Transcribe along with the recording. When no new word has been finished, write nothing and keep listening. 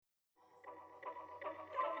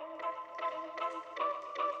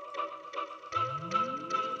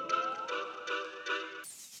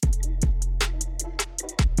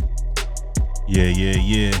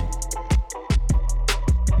Yeah.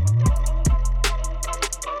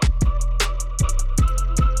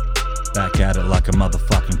 Back at it like a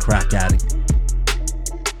motherfucking crack addict.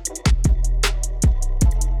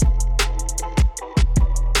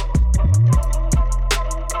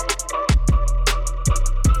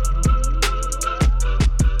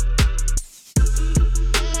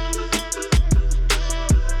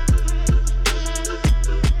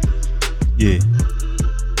 Yeah.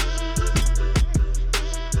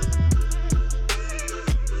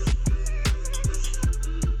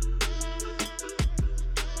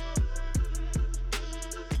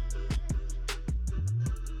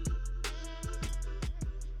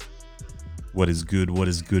 What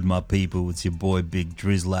is good, my people? It's your boy Big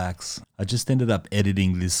Drizzlax. I just ended up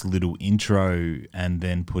editing this little intro and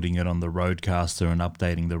then putting it on the Roadcaster and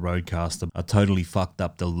updating the Roadcaster. I totally fucked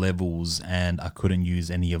up the levels and I couldn't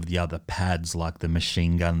use any of the other pads like the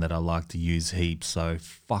machine gun that I like to use heaps, so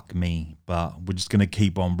fuck me. But we're just going to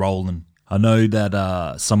keep on rolling. I know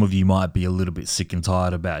that some of you might be a little bit sick and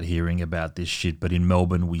tired about hearing about this shit, but in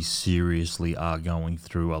Melbourne we seriously are going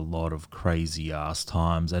through a lot of crazy ass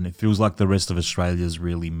times, and it feels like the rest of Australia's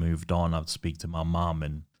really moved on. I'd speak to my mum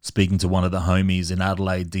and speaking to one of the homies in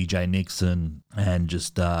Adelaide, DJ Nixon, and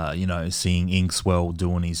just, seeing Inkswell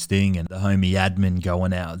doing his thing and the homie admin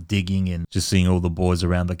going out digging and just seeing all the boys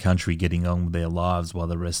around the country getting on with their lives while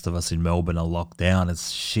the rest of us in Melbourne are locked down.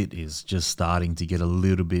 Shit is just starting to get a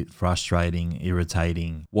little bit frustrating,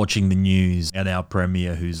 irritating. Watching the news and our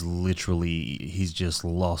premier he's just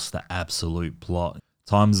lost the absolute plot.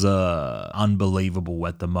 Times are unbelievable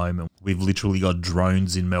at the moment. We've literally got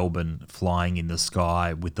drones in Melbourne flying in the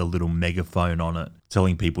sky with a little megaphone on it,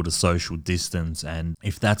 telling people to social distance. And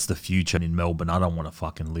if that's the future in Melbourne, I don't want to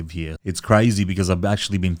fucking live here. It's crazy because I've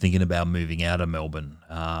actually been thinking about moving out of Melbourne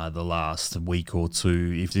the last week or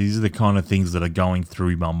two. If these are the kind of things that are going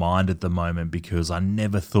through my mind at the moment, because I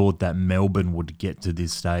never thought that Melbourne would get to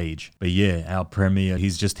this stage. But yeah, our premier,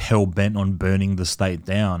 he's just hell-bent on burning the state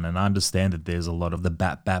down. And I understand that there's a lot of the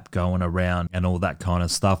BAP going around and all that kind of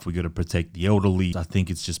stuff. We got to protect the elderly. I think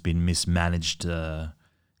it's just been mismanaged.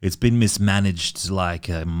 It's been mismanaged like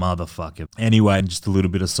a motherfucker. Anyway, just a little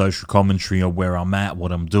bit of social commentary on where I'm at,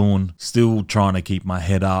 what I'm doing. Still trying to keep my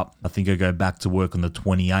head up. I think I go back to work on the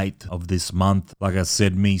 28th of this month. Like I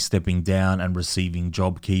said, me stepping down and receiving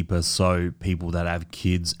JobKeeper so people that have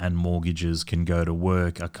kids and mortgages can go to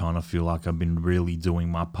work. I kind of feel like I've been really doing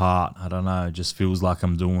my part. I don't know, it just feels like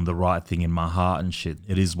I'm doing the right thing in my heart and shit.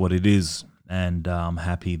 It is what it is. And I'm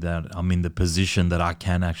happy that I'm in the position that I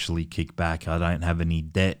can actually kick back. I don't have any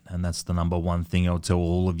debt, and that's the number one thing I'll tell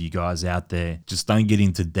all of you guys out there. Just don't get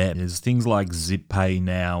into debt. There's things like Zip Pay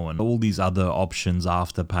now and all these other options,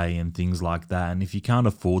 Afterpay and things like that. And if you can't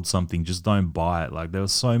afford something, just don't buy it. Like, there are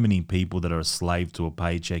so many people that are a slave to a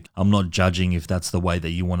paycheck. I'm not judging if that's the way that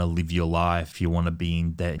you want to live your life. You want to be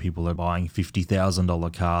in debt. People are buying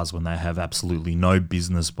 $50,000 cars when they have absolutely no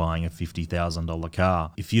business buying a $50,000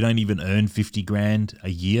 car. If you don't even earn $50,000 a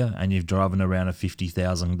year and you're driving around a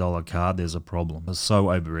 $50,000 car, there's a problem. It's so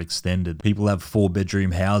overextended. People have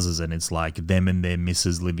 4-bedroom houses and it's like them and their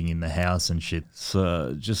missus living in the house and shit.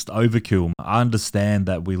 So just overkill. I understand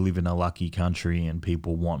that we live in a lucky country and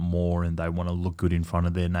people want more and they want to look good in front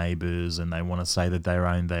of their neighbors and they want to say that they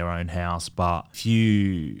own their own house. But if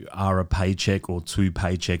you are a paycheck or 2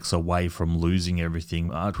 paychecks away from losing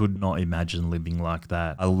everything, I could not imagine living like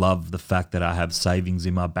that. I love the fact that I have savings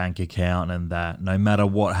in my bank account and that no matter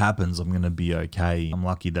what happens, I'm going to be okay. I'm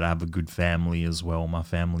lucky that I have a good family as well. My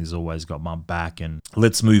family's always got my back. And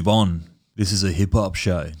let's move on. This is a hip-hop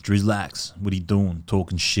show. Drizzlax, what are you doing?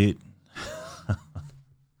 Talking shit?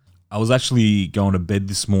 I was actually going to bed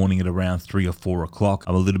this morning at around 3 or 4 o'clock.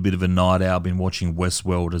 I'm a little bit of a night owl. I've been watching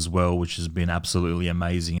Westworld as well, which has been absolutely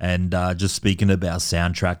amazing. And just speaking about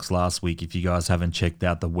soundtracks last week, if you guys haven't checked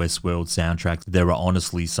out the Westworld soundtracks, there are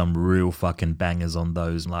honestly some real fucking bangers on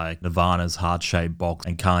those, like Nirvana's Heart-Shaped Box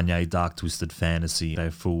and Kanye Dark Twisted Fantasy. They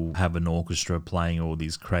have an orchestra playing all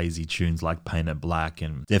these crazy tunes like Paint It Black,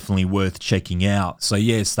 and definitely worth checking out. So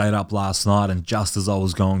yeah, stayed up last night, and just as I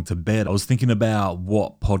was going to bed, I was thinking about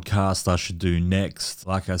what podcast I should do next.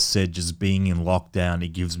 Like I said, just being in lockdown, it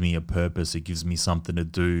gives me a purpose. It gives me something to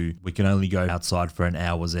do. We can only go outside for an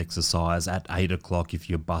hour's exercise at 8 o'clock if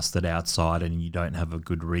you're busted outside and you don't have a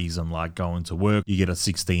good reason like going to work. You get a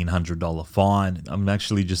 $1,600 fine. I'm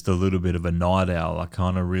actually just a little bit of a night owl. I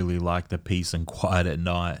kind of really like the peace and quiet at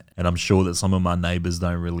night. And I'm sure that some of my neighbors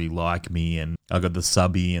don't really like me, and I got the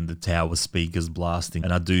subby and the tower speakers blasting,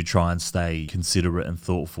 and I do try and stay considerate and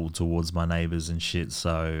thoughtful towards my neighbors and shit,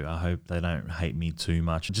 so I hope they don't hate me too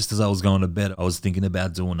much. Just as I was going to bed, I was thinking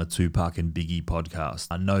about doing a Tupac and Biggie podcast.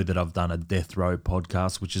 I know that I've done a Death Row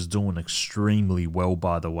podcast, which is doing extremely well,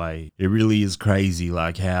 by the way. It really is crazy,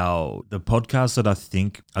 like how the podcasts that I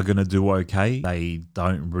think are going to do okay, they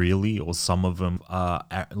don't really, or some of them are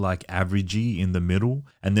like averagey in the middle.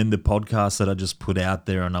 And then the podcasts that I just put out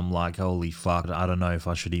there and I'm like, holy fuck, I don't know if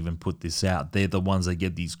I should even put this out. They're the ones that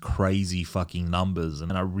get these crazy fucking numbers,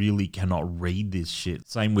 and I really cannot read this shit.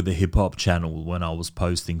 Same with the hip hop channel. When I was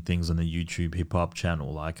posting things on the YouTube hip hop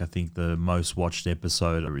channel, like I think the most watched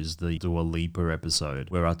episode is the Dua Lipa episode,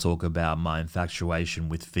 where I talk about my infatuation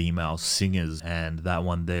with female singers, and that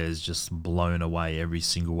one there is just blown away every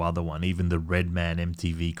single other one. Even the Redman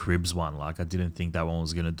MTV Cribs one, like I didn't think that one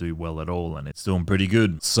was going to do well at all, and it's doing pretty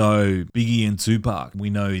good. So Biggie and Tupac, we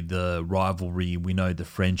know the rivalry, we know the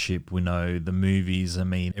friendship, we know the movies. I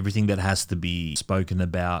mean, everything that has to be spoken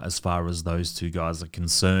about as far as those two guys are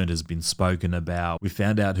concerned has been spoken about. We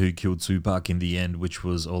found out who killed Tupac in the end, which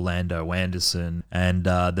was Orlando Anderson, and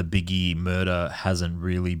the Biggie murder hasn't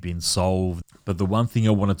really been solved. But the one thing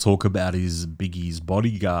I want to talk about is Biggie's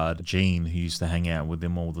bodyguard, Gene, who used to hang out with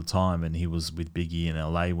him all the time, and he was with Biggie in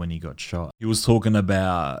LA when he got shot. He was talking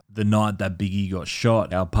about the night that Biggie got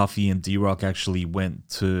shot, how Puffy and D-Rock actually went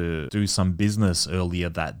to do some business earlier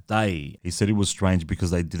that day. He said it was strange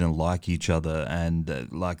because they didn't like each other, and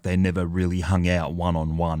like they never really hung out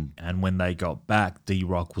one-on-one. And when they got back,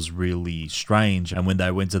 D-Rock was really strange. And when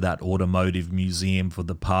they went to that automotive museum for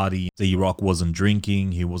the party, D-Rock wasn't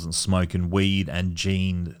drinking, he wasn't smoking weed, and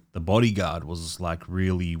Gene, the bodyguard, was like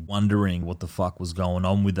really wondering what the fuck was going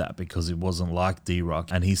on with that, because it wasn't like D-Rock.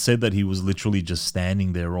 And he said that he was literally just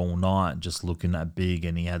standing there all night just looking at Big,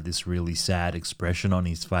 and he had this really sad expression on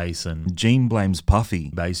his face. And Gene blames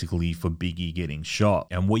Puffy basically for Biggie getting shot.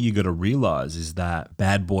 And what you got to realize is that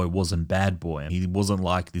Bad Boy wasn't Bad Boy. He wasn't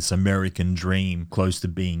like this American dream close to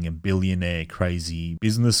being a billionaire, crazy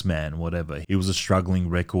businessman, whatever. He was a struggling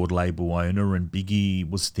record label owner, and Biggie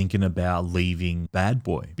was thinking about leaving Bad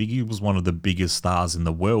Boy. Biggie was one of the biggest stars in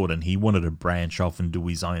the world, and he wanted to branch off and do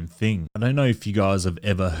his own thing. I don't know if you guys have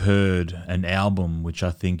ever heard an album, which I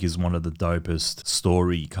think is one of the dopest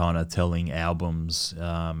story kind of telling albums.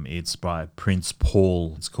 It's by Prince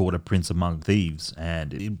Paul. It's called A Prince Among Thieves,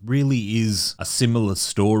 and it really is a similar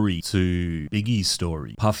story to Biggie's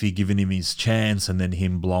story. Puffy giving him his chance and then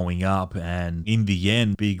him blowing up, and in the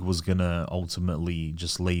end, Big was gonna ultimately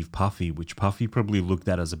just leave Puffy, which Puffy probably looked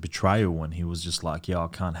at as a betrayal, and he was just like, yo, I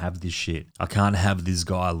can't have this shit. I can't have this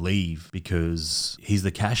guy leave because he's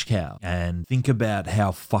the cash cow. And think about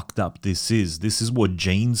how fucked up this is. This is what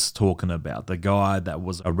Gene's talking about. The guy that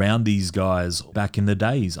was around these guys back in the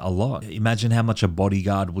days a lot. Imagine how much a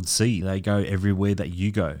bodyguard would see. They go everywhere that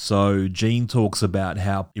you go. So Gene talks about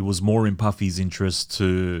how it was more in Puffy's interest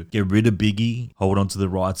to get rid of Biggie, hold on to the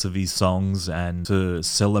rights of his songs, and to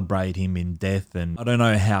celebrate him in death. And I don't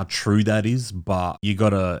know how true that is, but you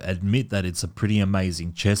gotta admit that it's a pretty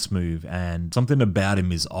amazing chess move, and something about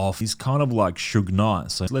him is off. He's kind of like Suge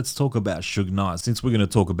Knight. So let's talk about Suge Knight. Since we're going to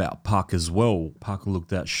talk about Pac as well, Pac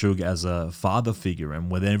looked at Suge as a father figure,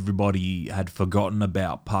 and when everybody had forgotten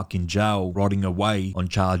about Pac in jail, rotting away on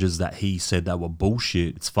charges that he said that were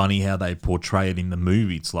bullshit, it's funny how they portray it in the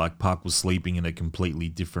movie. It's like Pac was sleeping in a completely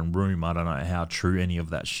different room. I don't know how true any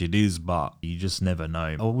of that shit is, but you just never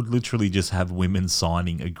know. I would literally just have women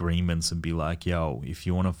signing agreements and be like, yo, if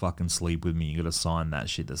you want to fucking sleep with me, you got to sign that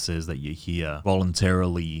shit that says that you're here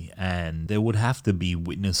voluntarily, and there would have to be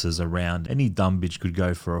witnesses around. Any dumb bitch could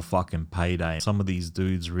go for a fucking payday. Some of these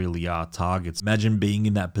dudes really are targets. Imagine being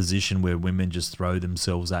in that position where women just throw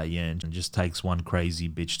themselves at you and it just takes one crazy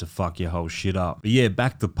bitch to fuck your whole shit up. But yeah,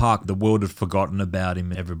 back to Pac. The world had forgotten about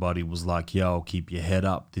him. Everybody was like, yo, keep your head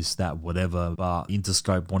up, this, that, whatever. But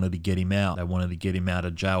Interscope wanted to get him out. They wanted to get him out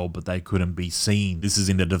of jail, but they couldn't be seen. This is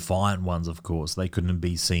in the Defiant ones, of course. They couldn't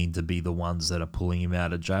be seen to be the ones that are pulling him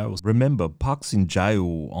out of jail. Remember, Pac's in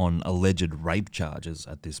jail on alleged rape charges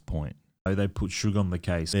at this point. They put Suge on the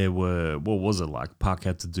case. There were, what was it like? Pac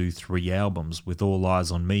had to do 3 albums. With All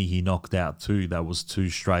Eyes on Me, he knocked out 2. That was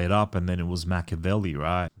 2 straight up, and then it was Machiavelli,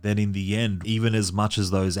 right? Then in the end, even as much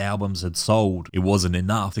as those albums had sold, it wasn't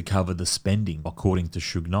enough to cover the spending, according to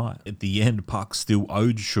Suge Knight. At the end, Pac still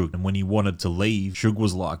owed Suge, and when he wanted to leave, Suge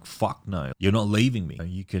was like, fuck no, you're not leaving me.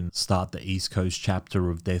 You can start the East Coast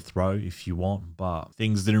chapter of Death Row if you want, but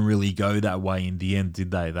things didn't really go that way in the end,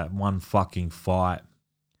 did they? That one fucking fight,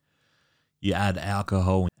 You add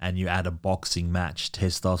alcohol and you add a boxing match,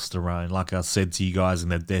 testosterone. Like I said to you guys in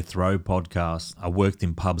the Death Row podcast, I worked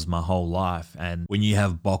in pubs my whole life. And when you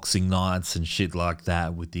have boxing nights and shit like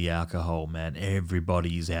that with the alcohol, man,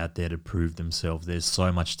 everybody's out there to prove themselves. There's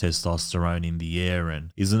so much testosterone in the air. And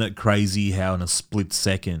isn't it crazy how in a split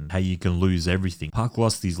second, how you can lose everything? Pac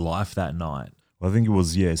lost his life that night. I think it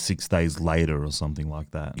was, 6 days later or something like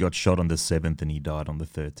that. He got shot on the 7th and he died on the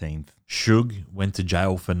 13th. Suge went to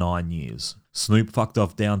jail for 9 years. Snoop fucked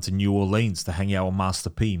off down to New Orleans to hang out with Master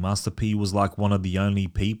P. Master P was like one of the only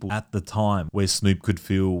people at the time where Snoop could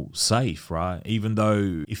feel safe, right? Even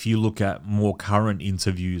though if you look at more current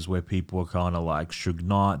interviews where people are kind of like Suge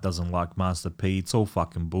Knight doesn't like Master P, it's all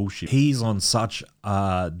fucking bullshit. He's on such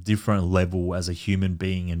a different level as a human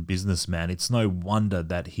being and businessman. It's no wonder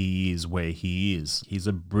that he is where he is. He's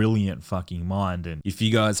a brilliant fucking mind. And if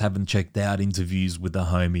you guys haven't checked out interviews with the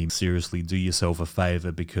homie, seriously, do yourself a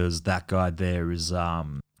favor, because that guy there is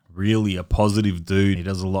really a positive dude. He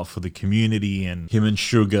does a lot for the community, and him and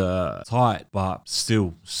Sugar tight, but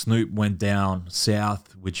still Snoop went down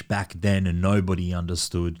south, which back then and nobody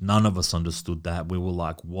understood. None of us understood that. We were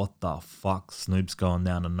like, what the fuck? Snoop's going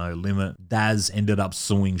down to No Limit. Daz ended up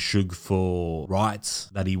suing Suge for rights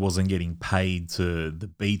that he wasn't getting paid to the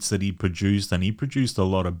beats that he produced, and he produced a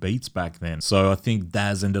lot of beats back then. So I think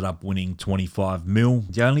Daz ended up winning 25 mil.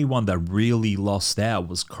 The only one that really lost out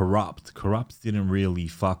was Corrupt. Corrupt didn't really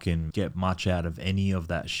fucking get much out of any of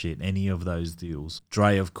that shit, any of those deals.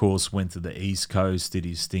 Dre, of course, went to the East Coast, did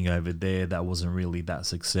his thing over there. That wasn't really that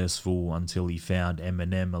successful until he found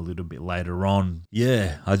Eminem a little bit later on.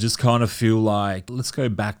 Yeah, I just kind of feel like, let's go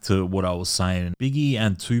back to what I was saying. Biggie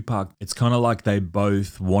and Tupac, it's kind of like they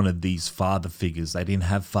both wanted these father figures. They didn't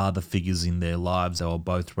have father figures in their lives. They were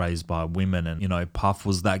both raised by women, and, Puff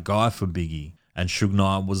was that guy for Biggie. And Suge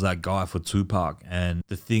Knight was that guy for Tupac. And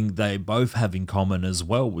the thing they both have in common as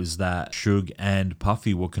well is that Suge and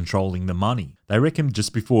Puffy were controlling the money. They reckon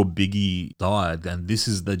just before Biggie died, and this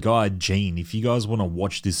is the guy Gene. If you guys want to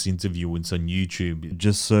watch this interview, it's on YouTube.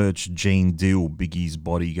 Just search Gene Deal, Biggie's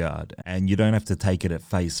bodyguard. And you don't have to take it at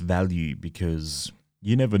face value, because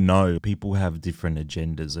you never know. People have different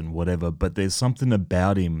agendas and whatever, but there's something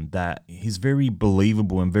about him that he's very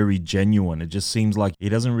believable and very genuine. It just seems like he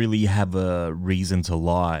doesn't really have a reason to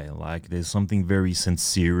lie. Like, there's something very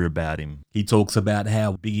sincere about him. He talks about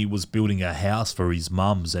how Biggie was building a house for his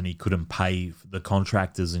mums and he couldn't pay the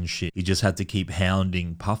contractors and shit. He just had to keep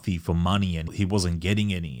hounding Puffy for money and he wasn't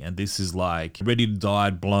getting any. And this is like Ready to Die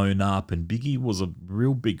had blown up, and Biggie was a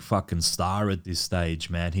real big fucking star at this stage,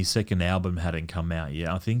 man. His second album hadn't come out.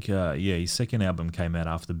 Yeah, I think, his second album came out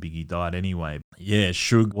after Biggie died anyway. Yeah,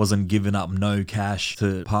 Suge wasn't giving up no cash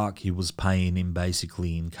to Pac. He was paying him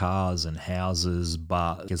basically in cars and houses,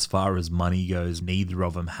 but as far as money goes, neither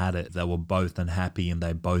of them had it. They were both unhappy and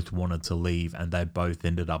they both wanted to leave, and they both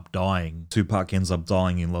ended up dying. Tupac ends up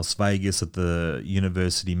dying in Las Vegas at the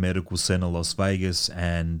University Medical Center, Las Vegas,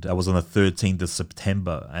 and that was on the 13th of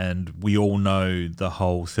September. And we all know the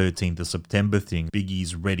whole 13th of September thing.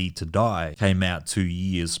 Biggie's Ready to Die came out 2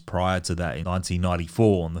 years prior to that in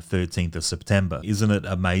 1994 on the 13th of September. Isn't it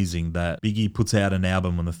amazing that Biggie puts out an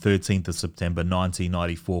album on the 13th of September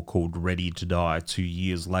 1994 called Ready to Die? 2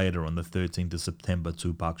 years later on the 13th of September,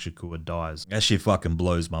 Tupac Shakur dies. That shit fucking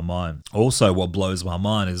blows my mind. Also, what blows my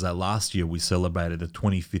mind is that last year we celebrated the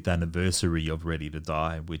 25th anniversary of Ready to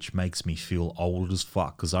Die, which makes me feel old as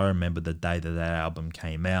fuck, because I remember the day that album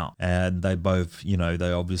came out, and they both,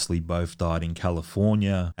 they obviously both died in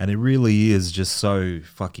California, and it really is just so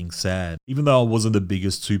fucking sad. Even though I wasn't the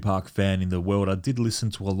biggest Tupac fan in the world, I did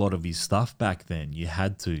listen to a lot of his stuff back then. You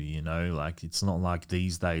had to, like, it's not like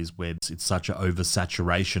these days where it's such an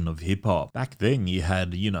oversaturation of hip hop. Back then you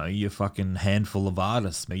had, your fucking handful of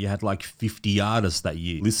artists. You had like 50 artists that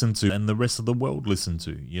you listened to and the rest of the world listened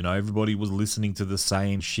to. Everybody was listening to the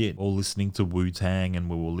same shit, all listening to Wu-Tang, and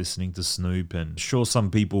we were listening to Snoop, and sure,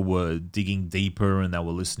 some people were digging deeper and they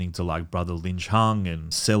were listening to like Brother Lynch Hung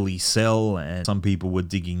and Selly Cell, and some people were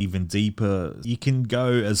digging even deeper. You can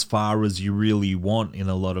go as far as you really want in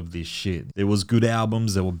a lot of this shit. There was good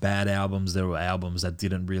albums, there were bad albums, there were albums that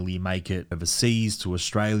didn't really make it overseas to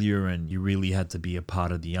Australia, and you really had to be a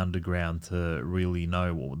part of the underground to really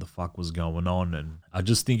know what the fuck was going on. And I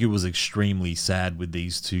just think it was extremely sad with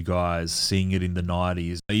these two guys, seeing it in the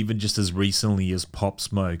 90s. Even just as recently as Pop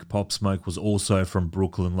Smoke. Pop Smoke was also from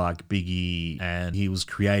Brooklyn like Biggie, and he was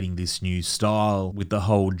creating this new style with the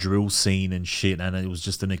whole drill scene and shit, and it was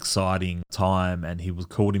just an exciting time. And he was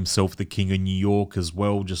called himself the King of New York as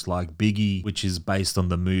well, just like Biggie, which is based on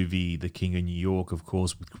the movie The King of New York, of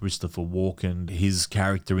course, with Christopher Walken, his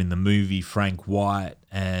character in the movie, Frank White.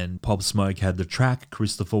 And Pop Smoke had the track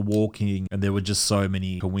Christopher Walken, and there were just so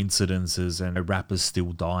many coincidences, and rappers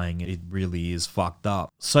still dying. It really is fucked up.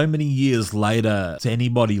 So many years later, to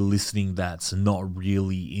anybody listening that's not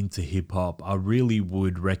really into hip hop, I really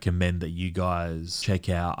would recommend that you guys check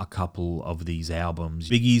out a couple of these albums.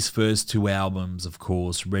 Biggie's first two albums, of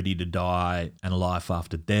course, Ready to Die and Life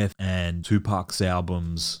After Death, and Tupac's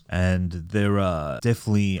albums. And there are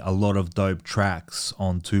definitely a lot of dope tracks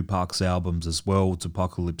on Tupac's albums as well.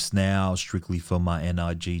 Apocalypse Now, Strictly for My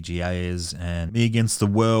NIGGAs, and Me Against the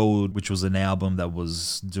World, which was an album that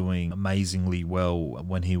was doing amazingly well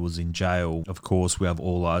when he was in jail. Of course, we have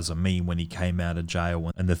All Eyes on Me when he came out of jail.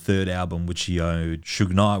 And the third album, which he owed Suge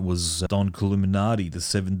Knight, was Don Illuminati, The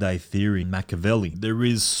 7 Day Theory, and Machiavelli. There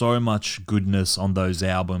is so much goodness on those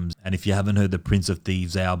albums. And if you haven't heard the Prince of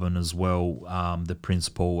Thieves album as well, the Prince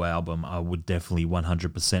Paul album, I would definitely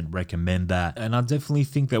 100% recommend that. And I definitely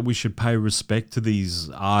think that we should pay respect to these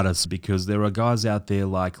artists, because there are guys out there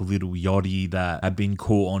like Lil Yachty that have been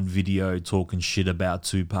caught on video talking shit about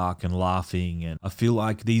Tupac and laughing. And I feel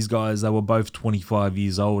like these guys, they were both 25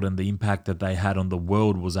 years old, and the impact that they had on the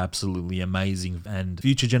world was absolutely amazing. And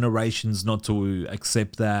future generations not to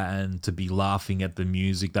accept that and to be laughing at the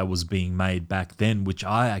music that was being made back then, which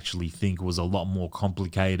I actually think was a lot more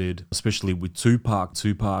complicated, especially with Tupac.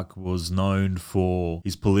 Tupac was known for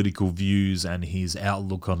his political views and his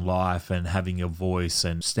outlook on life and having a voice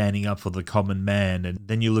and standing up for the common man. And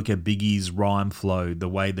then you look at Biggie's rhyme flow, the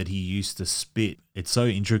way that he used to spit. It's so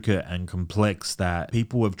intricate and complex that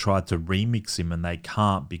people have tried to remix him and they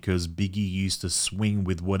can't, because Biggie used to swing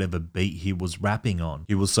with whatever beat he was rapping on.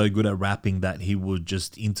 He was so good at rapping that he would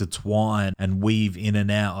just intertwine and weave in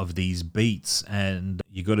and out of these beats. And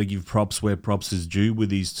you got to give props where props is due with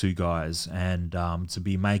these two guys. And to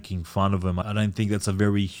be making fun of them, I don't think that's a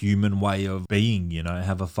very human way of being, you know.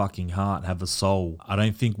 Have a fucking heart, have a soul. I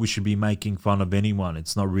don't think we should be making fun of anyone.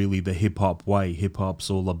 It's not really the hip hop way. Hip hop's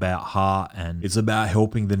all about heart, and it's about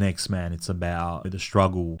helping the next man. It's about the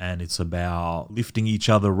struggle, and it's about lifting each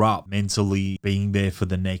other up mentally, being there for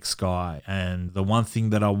the next guy. And the one thing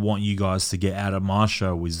that I want you guys to get out of my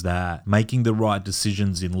show is that making the right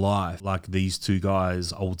decisions in life, like these two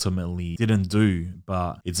guys ultimately didn't do,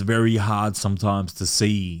 but it's very hard sometimes to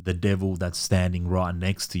see the devil that's standing right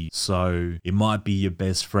next to you. So it might be your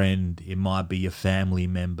best friend, it might be your family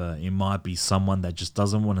member, it might be someone that just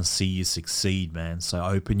doesn't want to see you succeed, man. So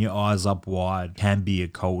open your eyes up wide. Can be a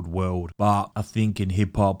cold world, but I think in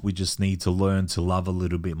hip hop we just need to learn to love a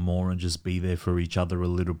little bit more and just be there for each other a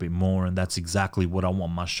little bit more. And that's exactly what I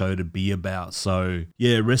want my show to be about. So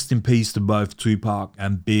yeah, rest in peace to both Tupac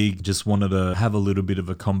and Big. Just wanted to have a little bit of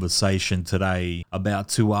a conversation today about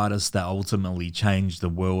two artists that ultimately changed the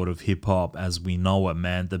world of hip hop as we know it,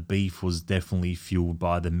 man. The beef was definitely fueled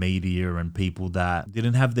by the media and people that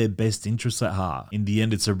didn't have their best interests at heart. In the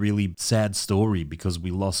end, it's a really sad story because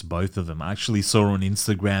we lost both of them. I actually saw on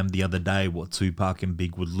Instagram the other day what Tupac and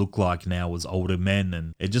Big would look like now as older men,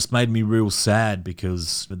 and it just made me real sad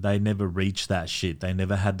because they never reached that shit. They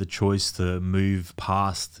never had the choice to move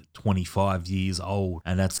past 25 years old,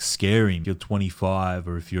 and that's scary. If you're 25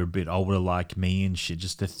 or if you're a bit older like me and shit,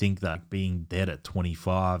 just to think that being dead at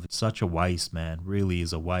 25, it's such a waste, man. Really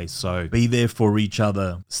is a waste. So be there for each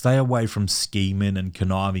other. Stay away from scheming and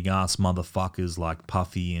conniving ass motherfuckers like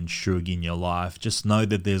Puffy and Suge in your life. Just know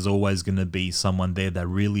that there's always going to be someone there that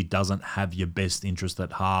really doesn't have your best interest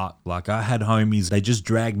at heart. Like I had homies, they just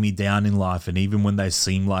dragged me down in life, and even when they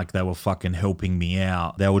seemed like they were fucking helping me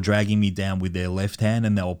out, they were dragging me down with their left hand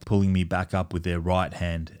and they were pulling me back up with their right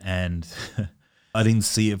hand. And I didn't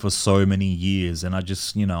see it for so many years, and I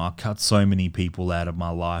just, I cut so many people out of my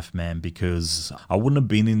life, man, because I wouldn't have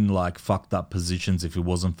been in like fucked up positions if it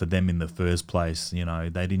wasn't for them in the first place.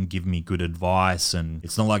 They didn't give me good advice, and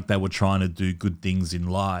it's not like they were trying to do good things in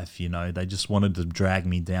life. They just wanted to drag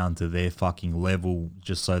me down to their fucking level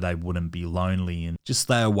just so they wouldn't be lonely. And just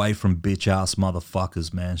stay away from bitch ass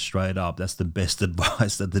motherfuckers, man, straight up. That's the best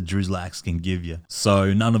advice that the Drizzlax can give you.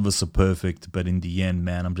 So none of us are perfect, but in the end,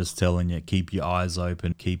 man, I'm just telling you, keep your eyes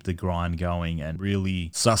open, keep the grind going, and really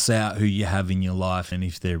suss out who you have in your life and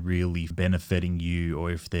if they're really benefiting you or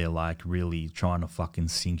if they're like really trying to fucking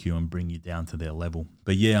sink you and bring you down to their level. But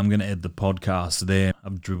But yeah, I'm going to end the podcast there.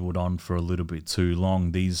 I've dribbled on for a little bit too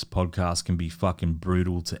long. These podcasts can be fucking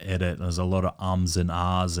brutal to edit. There's a lot of ums and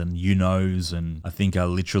ahs and you knows, and I think I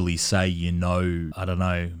literally say I don't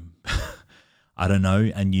know. I don't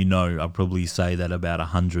know, and I'll probably say that about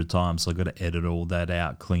 100 times. So I got to edit all that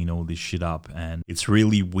out, clean all this shit up. And it's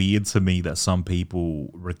really weird to me that some people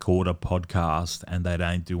record a podcast and they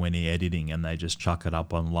don't do any editing and they just chuck it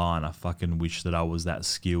up online. I fucking wish that I was that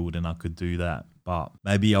skilled and I could do that. But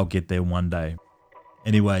maybe I'll get there one day.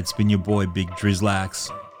 Anyway, it's been your boy Big Drizzlax.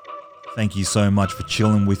 Thank you so much for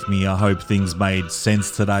chilling with me. I hope things made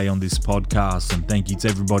sense today on this podcast. And thank you to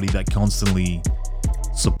everybody that constantly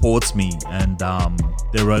supports me, and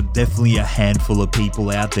there are definitely a handful of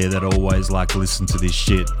people out there that always like listen to this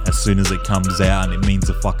shit as soon as it comes out, and it means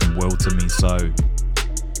a fucking world to me. So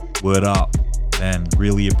word up, man,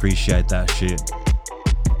 really appreciate that shit.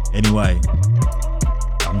 Anyway,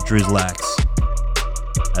 I'm Drizzlax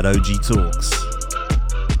at OG Talks.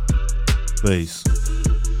 Peace.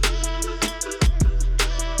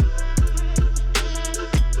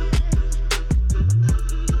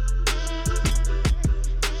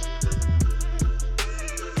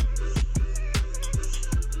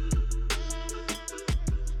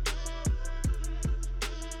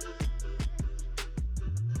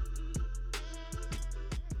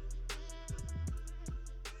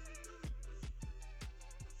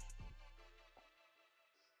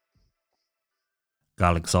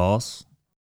 Garlic sauce.